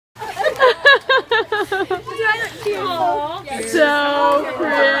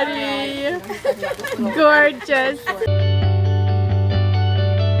Gorgeous.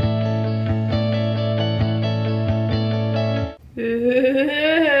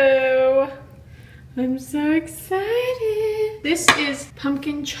 Ooh, I'm so excited. This is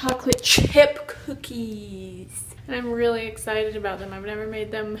pumpkin chocolate chip cookies. And I'm really excited about them. I've never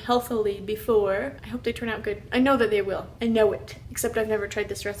made them healthily before. I hope they turn out good. I know that they will. I know it. Except I've never tried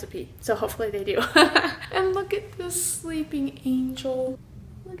this recipe. So hopefully they do. And look at this sleeping angel.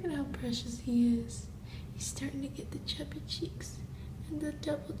 Look at how precious he is. He's starting to get the chubby cheeks and the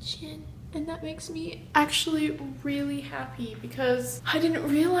double chin. And that makes me actually really happy because I didn't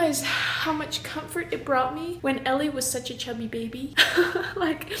realize how much comfort it brought me when Ellie was such a chubby baby.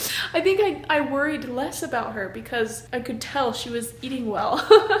 Like, I think I worried less about her because I could tell she was eating well.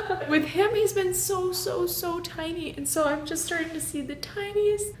 With him, he's been so tiny. And so I'm just starting to see the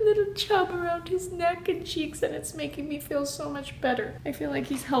tiniest little chub around his neck and cheeks, and it's making me feel so much better. I feel like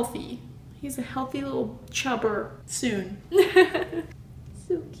he's healthy. He's a healthy little chubber soon.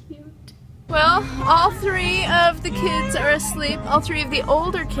 So cute. Well, all three of the kids are asleep. All three of the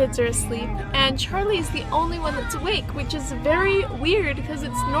older kids are asleep. And Charlie is the only one that's awake, which is very weird because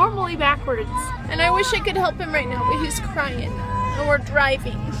it's normally backwards. And I wish I could help him right now, but he's crying. And we're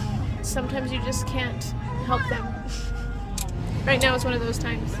driving. Sometimes you just can't help them. Right now is one of those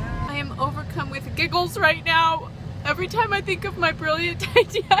times. I am overcome with giggles right now. Every time I think of my brilliant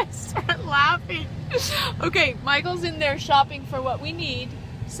idea, I start laughing. Okay, Michael's in there shopping for what we need.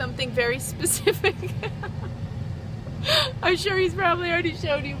 Something very specific. I'm sure he's probably already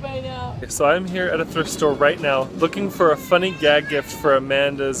showed you by now. So I'm here at a thrift store right now looking for a funny gag gift for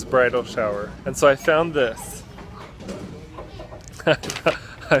Amanda's bridal shower. And so I found this.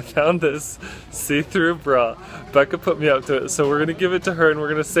 I found this see-through bra. Becca put me up to it, so we're gonna give it to her and we're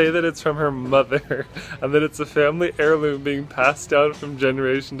gonna say that it's from her mother and that it's a family heirloom being passed down from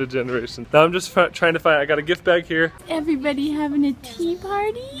generation to generation. Now I'm just trying to find, I got a gift bag here. Everybody having a tea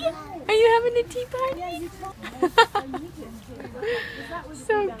party? Are you having a tea party?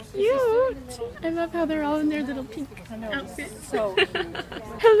 So cute. I love how they're all in their little pink outfits.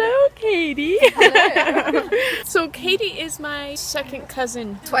 Hello, Katie. Hello. So Katie is my second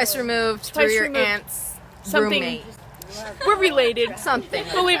cousin. Twice removed through your aunt's roommate. We're related. Something.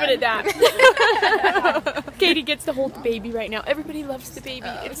 We'll leave it at that. Katie gets to hold the baby right now. Everybody loves the baby.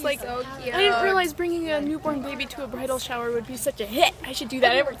 It's like, so cute. I didn't realize bringing a newborn baby to a bridal shower would be such a hit. I should do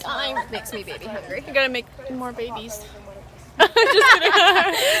that every time. Makes me baby hungry. I gotta make more babies. Just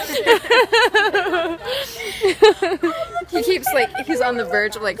kidding. He keeps like, he's on the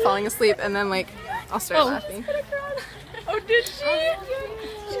verge of like falling asleep and then like, I'll start laughing. Oh, did she?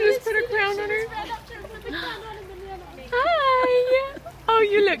 She just put a crown on her. Hi! Oh,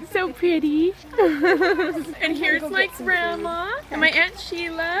 you look so pretty. And here's my grandma and my Aunt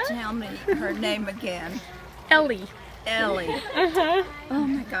Sheila. Tell me her name again. Ellie. Ellie. Uh-huh. Oh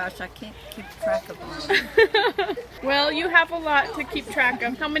my gosh, I can't keep track of all. Well, you have a lot to keep track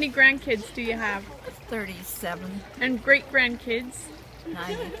of. How many grandkids do you have? 37. And great-grandkids?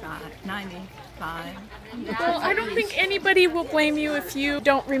 95. Well, I don't think anybody will blame you if you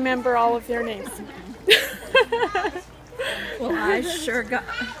don't remember all of their names. Well, I sure got.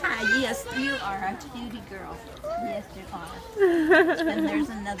 Yes, you are a cutie girl. Yes, you are. And there's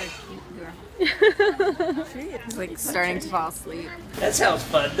another cute girl. He's like starting to fall asleep. That sounds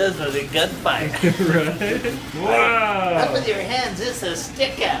fun, doesn't it? A gunfight. Right? Wow! Up with your hands, this is a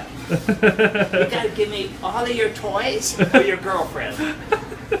stick out. You gotta give me all of your toys or your girlfriend.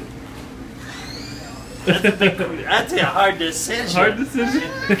 That's a hard decision. Hard decision?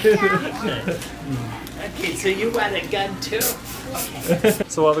 Okay, so you want a gun too? Okay.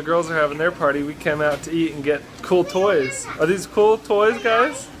 So while the girls are having their party, we came out to eat and get cool toys. Are these cool toys,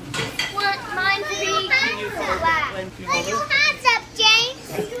 guys? Want mine to be black. Put your hands up, James.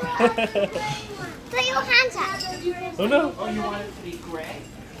 Put your hands up. Oh no. Oh, you want it to be gray?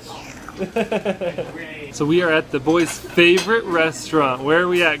 Gray. So we are at the boys' favorite restaurant. Where are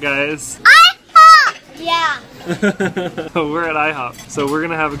we at, guys? Yeah. We're at IHOP. So we're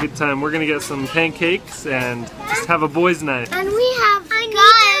gonna have a good time. We're gonna get some pancakes and just have a boys' night. And we have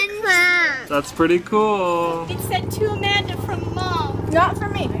guns. That's pretty cool. It said to Amanda from Mom. Not for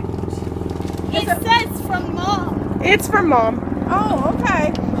me. It says from Mom. It's for Mom. Oh,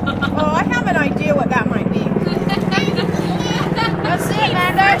 okay. Well, I have an idea what that might be. Let's see it,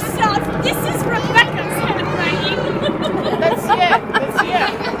 Amanda. First off, this is Rebecca's handwriting. Let's see it. Let's see it.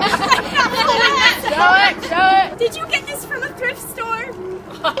 Show it. Show it. Did you get this from a thrift store?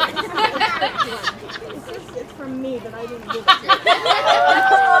 It's from me, but I didn't give it to you.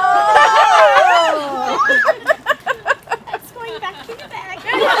 It's going back in the bag.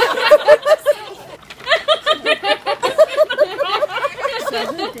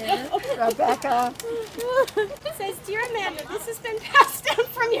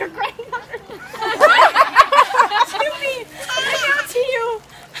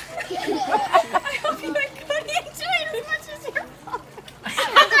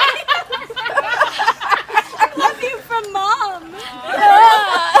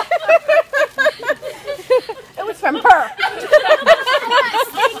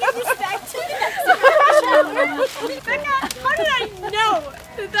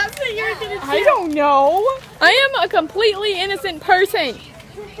 completely innocent person.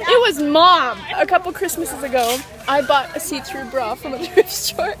 It was Mom. A couple Christmases ago, I bought a see-through bra from a thrift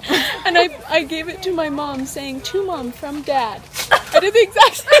store, and I gave it to my mom, saying, "To Mom from Dad." I did the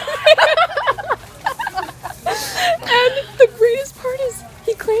exact same thing. And the greatest part is,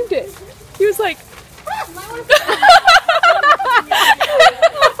 he claimed it. He was like, he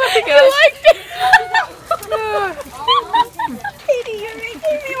liked it. Katie, you're making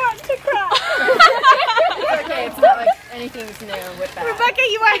me want to cry. Okay, it's not like anything's new with that. Rebecca,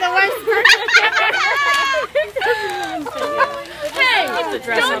 you are the worst person. Hey,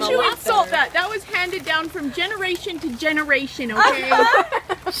 don't you insult that. That was handed down from generation to generation, okay?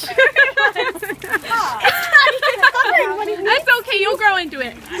 That's okay, you'll grow into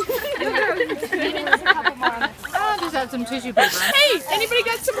it. I'll just have some tissue paper. Hey, anybody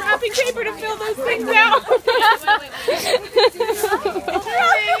got some wrapping paper to fill those things out?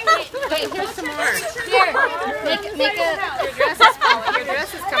 Wait, here's some more. Here, make your dress is falling. Your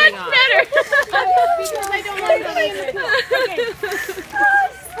dress is coming off. Better. I don't want to.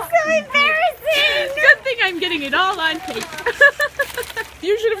 So embarrassing. Good thing I'm getting it all on tape.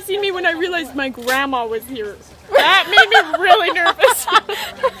 You should have seen me when I realized my grandma was here. That made me really nervous.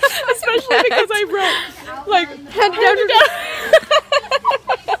 Especially because I wrote, like, head down.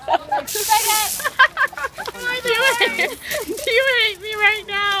 Do you hate me right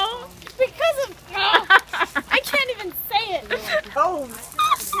now? Because of... I can't even say it. Oh.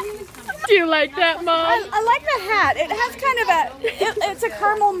 Do you like that, Mom? I like the hat. It has kind of a... it's a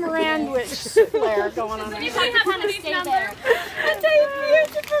caramel Mirandwich flair going on. You might want to stay there. It's a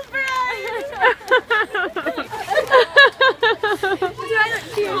beautiful bride.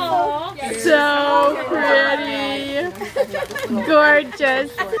 So pretty.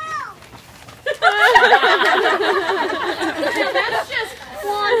 Gorgeous. That's just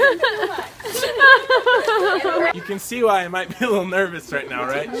one. You can see why I might be a little nervous right now,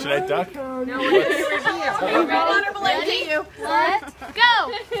 right? Should I duck? Honorable to you. Let's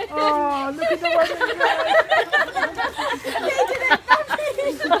go. Oh, look at the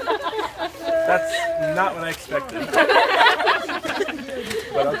That's not what I expected.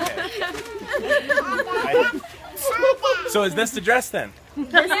 But okay. So is this the dress then?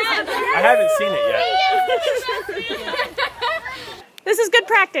 I haven't seen it yet. This is good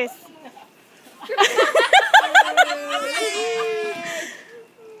practice.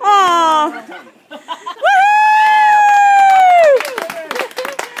 Aww.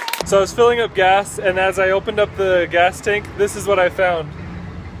 So I was filling up gas, and as I opened up the gas tank, this is what I found.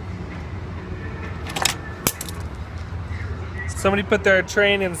 Somebody put their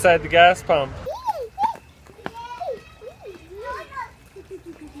train inside the gas pump.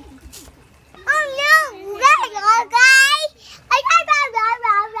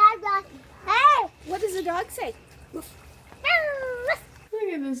 What does the dog say? Look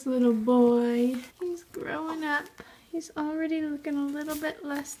at this little boy. He's growing up. He's already looking a little bit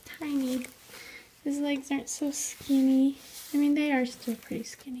less tiny. His legs aren't so skinny. I mean, they are still pretty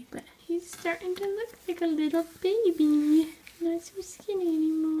skinny, but he's starting to look like a little baby. Not so skinny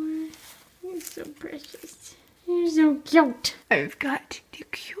anymore. He's so precious. You're so cute. I've got the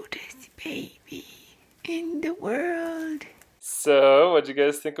cutest baby in the world. So, what'd you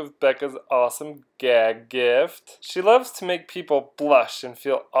guys think of Becca's awesome gag gift? She loves to make people blush and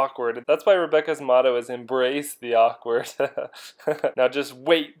feel awkward. That's why Rebecca's motto is embrace the awkward. Now just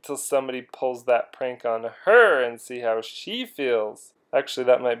wait till somebody pulls that prank on her and see how she feels. Actually,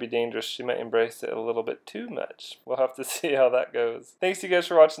 that might be dangerous. She might embrace it a little bit too much. We'll have to see how that goes. Thanks you guys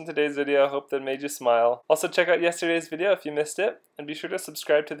for watching today's video. I hope that made you smile. Also, check out yesterday's video if you missed it. And be sure to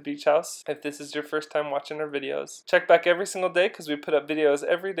subscribe to The Beach House if this is your first time watching our videos. Check back every single day because we put up videos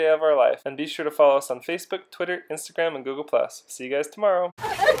every day of our life. And be sure to follow us on Facebook, Twitter, Instagram, and Google+. See you guys tomorrow.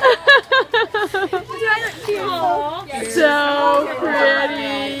 So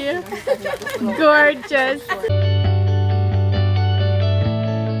pretty. Gorgeous.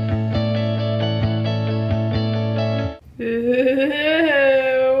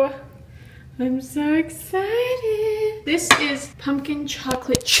 Ooh, I'm so excited. This is pumpkin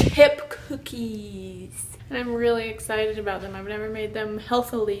chocolate chip cookies. And I'm really excited about them. I've never made them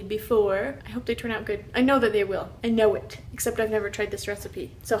healthily before. I hope they turn out good. I know that they will. I know it. Except I've never tried this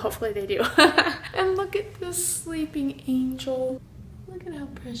recipe. So hopefully they do. And look at this sleeping angel. Look at how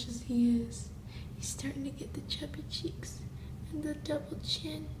precious he is. He's starting to get the chubby cheeks and the double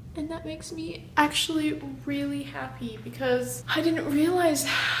chin. And that makes me actually really happy because I didn't realize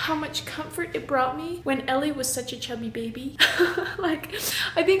how much comfort it brought me when Ellie was such a chubby baby. Like,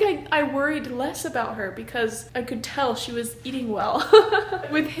 I think I worried less about her because I could tell she was eating well.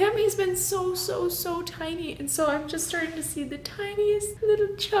 With him, he's been so tiny, and so I'm just starting to see the tiniest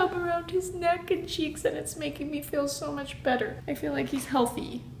little chub around his neck and cheeks, and it's making me feel so much better. I feel like he's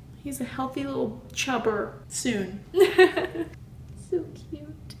healthy. He's a healthy little chubber soon. So cute.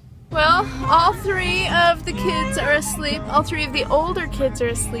 Well, all three of the kids are asleep. All three of the older kids are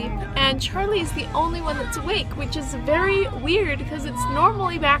asleep. And Charlie's the only one that's awake, which is very weird because it's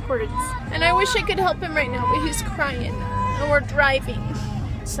normally backwards. And I wish I could help him right now, but he's crying. And we're driving.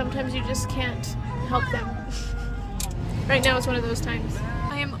 Sometimes you just can't help them. Right now is one of those times.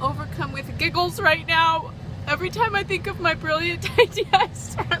 I am overcome with giggles right now. Every time I think of my brilliant idea, I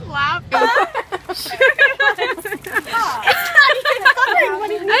start laughing.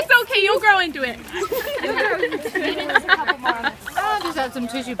 That's okay, you'll grow into it. I'll just add some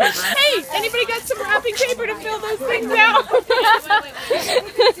tissue paper. Hey, anybody got some wrapping paper to fill those things out? Wait,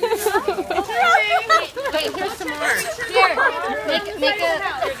 here's some more. Here, make a,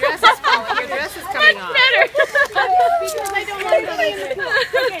 your dress is falling. Your dress is coming off. Better. Because I don't want to be in it.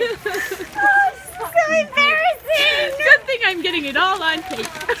 So embarrassing! Good thing I'm getting it all on tape.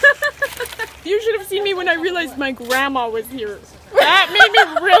 You should have seen me when I realized my grandma was here. That made me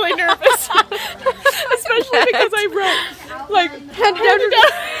really nervous. Especially because I wrote, like, head down.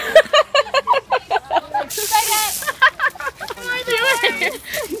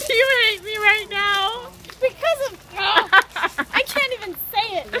 Do you hate me right now? Because of... I can't even say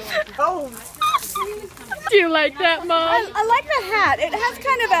it. Oh. Do you like that, Mom? I like the hat. It has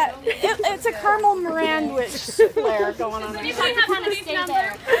kind of a... it's a caramel Mirandwich flair going on. You have to kind of stay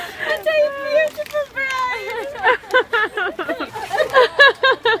there. It's a beautiful bride.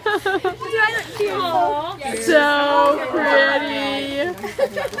 So pretty.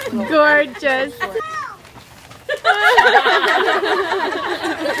 Gorgeous.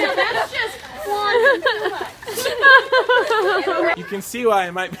 That's just one. You can see why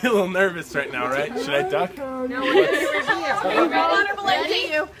I might be a little nervous right now, right? Should I duck? Honorable end to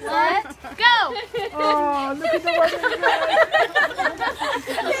you. Let's go! Oh, look at the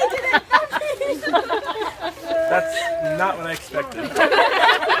That's not what I expected.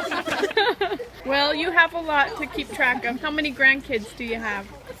 Well, you have a lot to keep track of. How many grandkids do you have?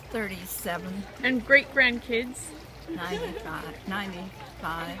 37, And great-grandkids?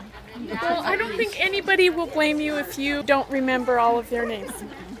 95. Well, I don't think anybody will blame you if you don't remember all of their names.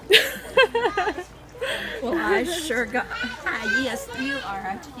 Well, I sure got... yes, you are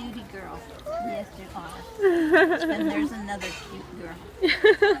a cutie girl. Yes, you are. And there's another cute girl.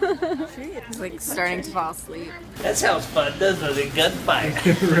 He's like starting to fall asleep. That sounds fun, doesn't it? A gunfight.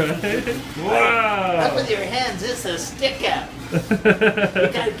 Right? Up Wow! with your hands, this is a stick up. You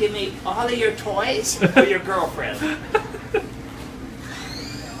gotta give me all of your toys or your girlfriend.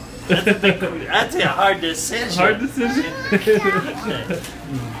 That's a hard decision. Hard decision.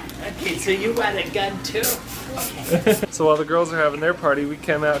 Okay, so you want a gun too? Okay. So while the girls are having their party, we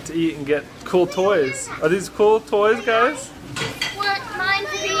came out to eat and get cool toys. Are these cool toys, guys? Want mine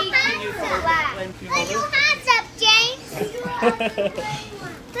to be black. Put your hands up, James.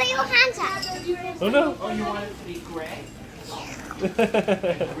 Put your hands up. Oh no! Oh, you want it to be gray?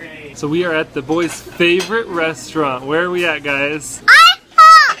 Gray. So we are at the boys' favorite restaurant. Where are we at, guys?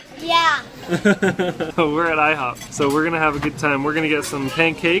 Yeah. We're at IHOP. So we're gonna have a good time. We're gonna get some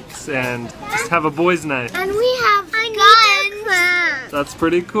pancakes and just have a boys' night. And we have guns. That's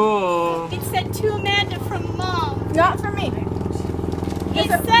pretty cool. It said to Amanda from Mom. Not from me. It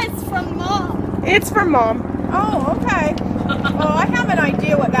says from Mom. It's from Mom. Oh, okay. Oh, I have an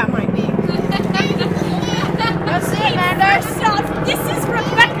idea what that might be. Let's see, Amanda. First off, this is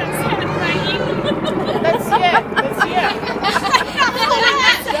Rebecca's handwriting. Let's see it. Let's see it.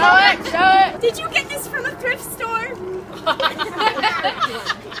 Show it. Show it. Did you get this from a thrift store?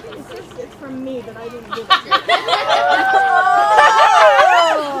 It's from me, but I didn't get it.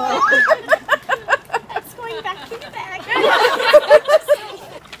 That's going back to the bag.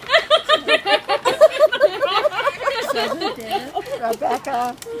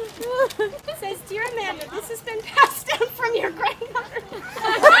 Rebecca. It says, Dear Amanda, this has been passed down from your grandmother.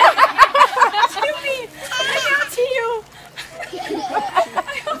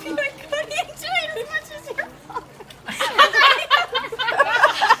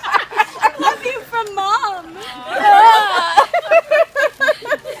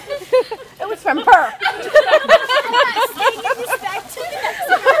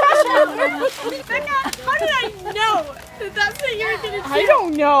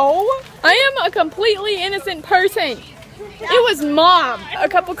 completely innocent person. It was Mom. A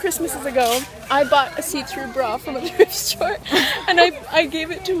couple Christmases ago, I bought a see-through bra from a thrift store, and I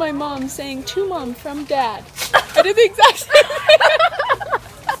gave it to my mom, saying, "To Mom from Dad." I did the exact same thing.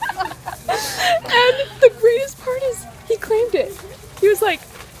 And the greatest part is, he claimed it. He was like, he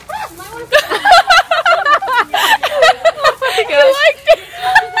liked it.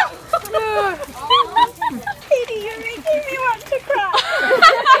 Katie, you're making me want to cry.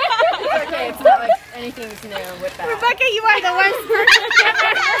 Okay, it's not like anything's new with that. Rebecca, you are the worst person.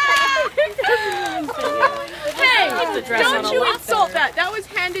 Hey, don't you insult that. That was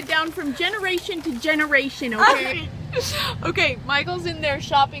handed down from generation to generation, okay? Okay, Michael's in there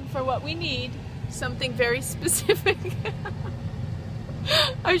shopping for what we need. Something very specific.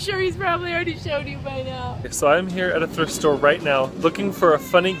 I'm sure he's probably already showed you by now. So I'm here at a thrift store right now looking for a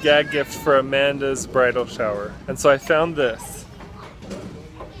funny gag gift for Amanda's bridal shower. And so I found this.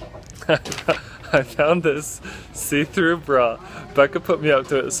 I found this see-through bra. Becca put me up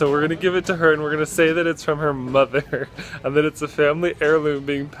to it, so we're gonna give it to her and we're gonna say that it's from her mother and that it's a family heirloom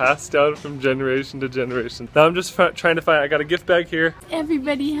being passed down from generation to generation. Now I'm just trying to find, I got a gift bag here.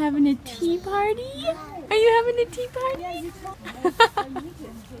 Everybody having a tea party? Are you having a tea party?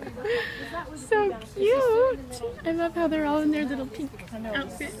 So cute. I love how they're all in their little pink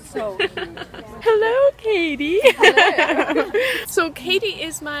outfits. Hello, Katie. Hello. So Katie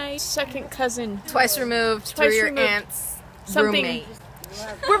is my second cousin. Twice removed through your aunt's roommate.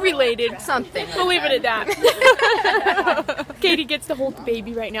 We're related. Something. We'll leave it at that. Katie gets to hold the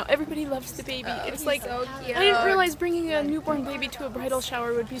baby right now. Everybody loves the baby. It's like, so cute. I didn't realize bringing a newborn baby to a bridal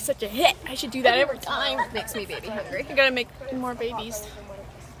shower would be such a hit. I should do that every time. Makes me baby hungry. I gotta make more babies.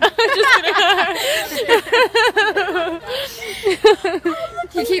 Just kidding.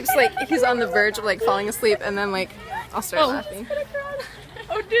 He keeps like, he's on the verge of like falling asleep and then like, I'll start laughing.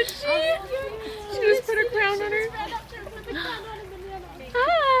 Oh, did she? She just put a crown on her.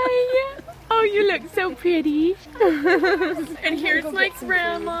 Hi! Oh, you look so pretty. And here's my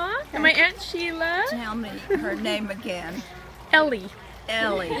grandma and my Aunt Sheila. Tell me her name again. Ellie.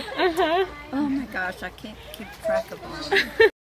 Ellie. Uh-huh. Oh my gosh, I can't keep track of all of them.